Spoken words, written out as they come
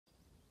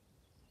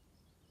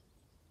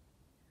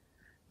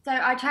So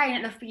I train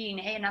at Loughborough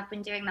Uni and I've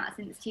been doing that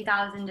since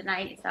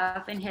 2008, so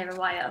I've been here a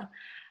while.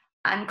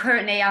 And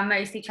currently I'm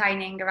mostly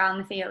training around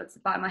the fields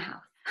by my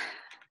house.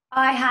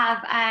 I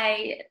have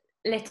a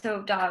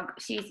little dog.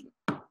 She's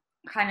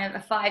kind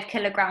of a 5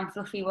 kilogram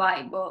fluffy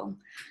white bull.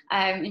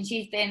 And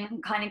she's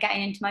been kind of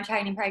getting into my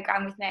training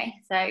program with me.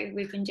 So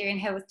we've been doing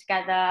hills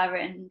together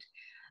and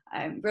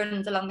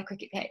runs along the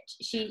cricket pitch.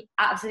 She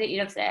absolutely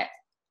loves it.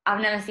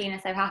 I've never seen her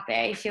so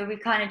happy. She'll be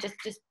kind of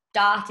just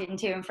darting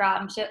to and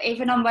from. She'll,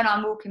 even on when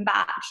I'm walking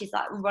back, she's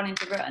like running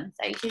to run.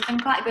 So she's been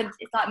quite good.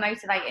 It's like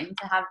motivating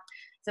to have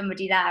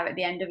somebody there at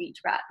the end of each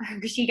rep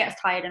because she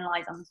gets tired and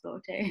lies on the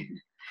floor too.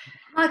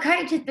 My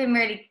coach has been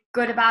really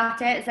good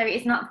about it, so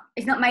it's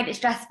not made it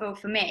stressful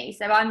for me.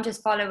 So I'm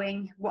just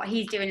following what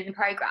he's doing in the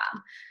program.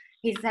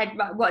 He said,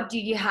 right, what do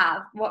you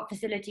have? What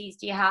facilities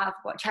do you have?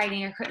 What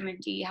training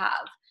equipment do you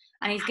have?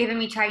 And he's given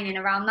me training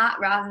around that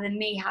rather than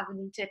me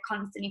having to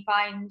constantly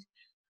find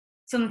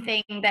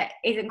something that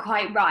isn't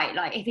quite right.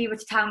 Like if he were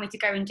to tell me to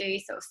go and do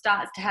sort of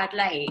starts to head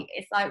late,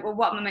 it's like, well,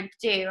 what am I meant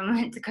to do? Am I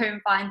meant to go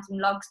and find some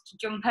logs to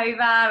jump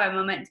over? Am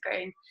I meant to go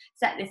and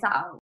set this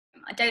out?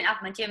 I don't have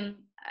my gym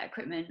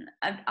equipment.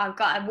 I've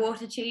got a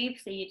water tube,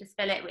 so you just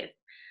fill it with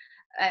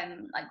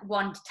like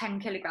 1 to 10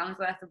 kilograms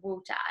worth of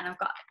water, and I've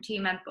got 2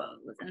 med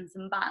balls and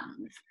some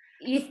bands.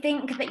 You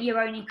think that you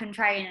only can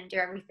train and do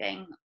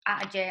everything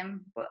at a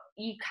gym, but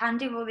you can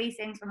do all these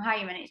things from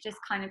home, and it's just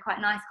kind of quite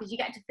nice because you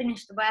get to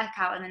finish the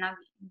workout and then have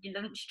your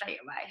lunch straight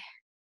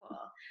away.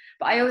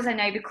 But I also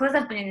know, because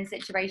I've been in this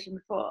situation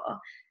before,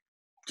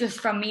 just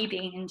from me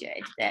being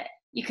injured, that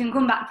you can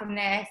come back from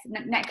this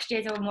next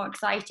year's all more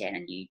exciting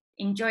and you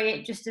enjoy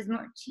it just as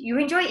much. You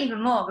enjoy it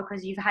even more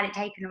because you've had it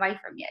taken away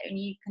from you and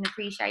you can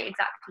appreciate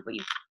exactly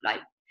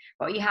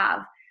what you have.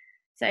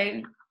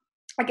 So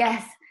I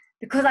guess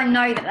because I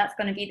know that that's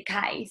going to be the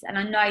case, and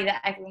I know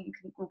that everyone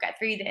will get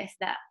through this,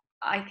 that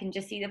I can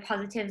just see the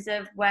positives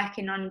of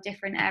working on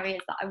different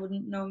areas that I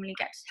wouldn't normally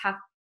get to have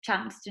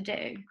chance to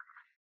do.